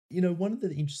One of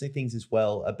the interesting things as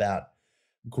well about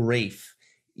grief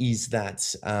is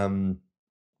that,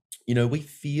 we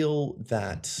feel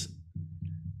that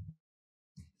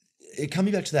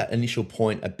coming back to that initial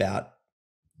point about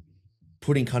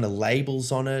putting kind of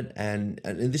labels on it, and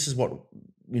this is what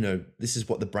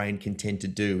the brain can tend to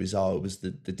do is, oh, it was the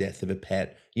death of a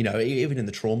pet. Even in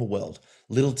the trauma world,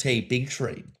 little T, big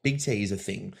tree, big T is a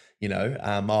thing.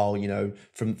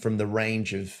 From the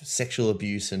range of sexual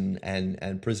abuse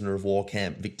and prisoner of war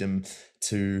camp victim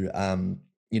to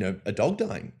a dog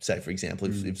dying, say for example,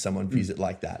 if someone views Mm. it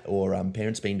like that, or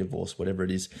parents being divorced, whatever it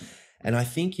is. And I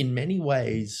think in many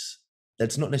ways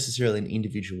that's not necessarily an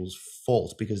individual's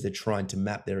fault because they're trying to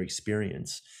map their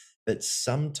experience. But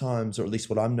sometimes, or at least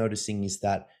what I'm noticing, is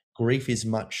that grief is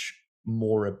much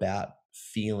more about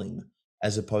feeling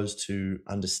as opposed to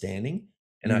understanding.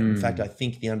 And in fact, I Mm.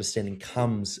 think the understanding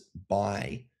comes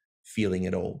by feeling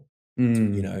it all.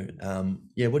 Mm.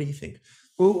 Yeah. What do you think?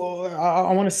 Well,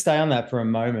 I want to stay on that for a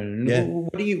moment. And Yeah.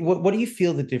 what do you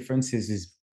feel the difference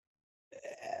is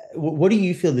what do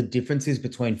you feel the difference is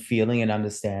between feeling and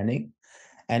understanding?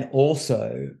 And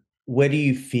also, where do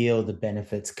you feel the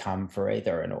benefits come for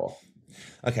either and all?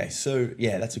 Okay. So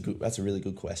yeah, that's a really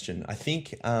good question. I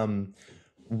think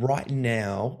right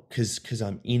now, because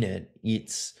I'm in it,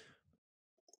 it's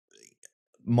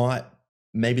my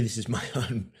maybe this is my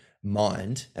own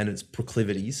mind and its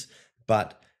proclivities,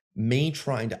 but me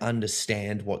trying to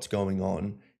understand what's going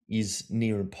on is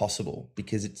near impossible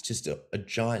because it's just a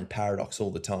giant paradox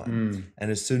all the time. Mm.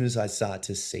 And as soon as I start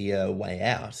to see a way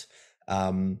out,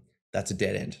 um, that's a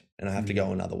dead end, and I have to go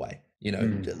Mm. another way.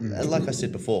 Mm. Like I said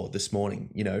Mm. before this morning,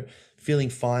 feeling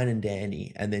fine and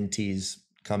dandy, and then tears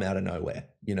come out of nowhere.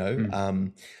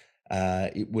 Mm.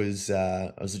 I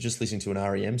was just listening to an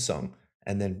REM song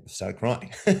and then started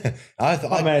crying. I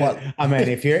I mean, quite I mean,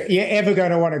 if you're ever going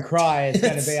to want to cry, it's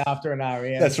going to be that's after an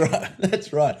REM that's song. right.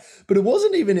 That's right. But it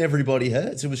wasn't even Everybody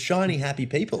Hurts. It was Shiny Happy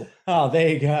People. Oh, there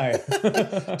you Do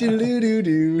go. do do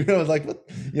do. I was like, what?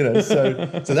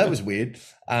 So that was weird.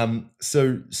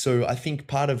 So I think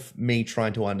part of me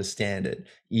trying to understand it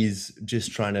is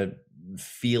just trying to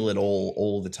feel it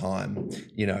all the time,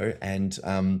 and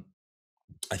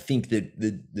I think that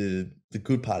the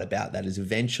good part about that is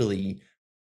eventually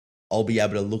I'll be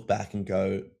able to look back and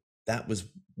go, that was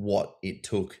what it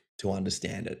took to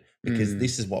understand it because Mm.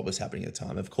 this is what was happening at the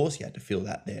time. Of course, you had to feel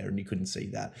that there, and you couldn't see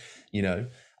that. You know,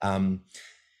 um,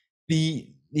 the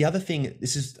other thing,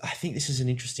 I think this is an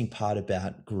interesting part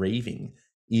about grieving,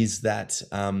 is that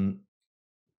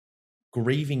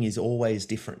grieving is always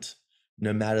different,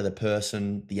 no matter the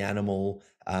person, the animal,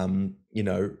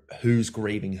 who's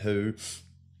grieving who.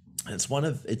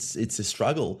 It's a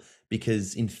struggle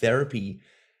because in therapy,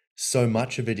 so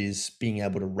much of it is being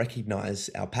able to recognize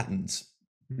our patterns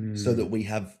so that Mm. we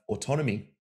have autonomy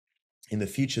in the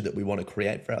future that we want to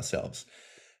create for ourselves.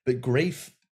 But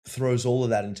grief throws all of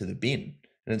that into the bin.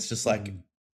 And it's just like,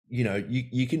 Mm.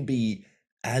 you can be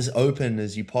as open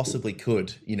as you possibly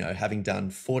could, having done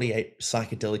 48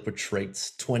 psychedelic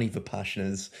retreats, 20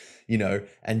 Vipassanas,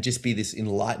 and just be this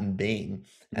enlightened being.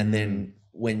 And then Mm.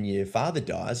 when your father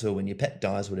dies or when your pet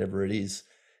dies, whatever it is,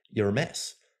 you're a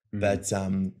mess. Mm. But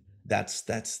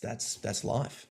that's life.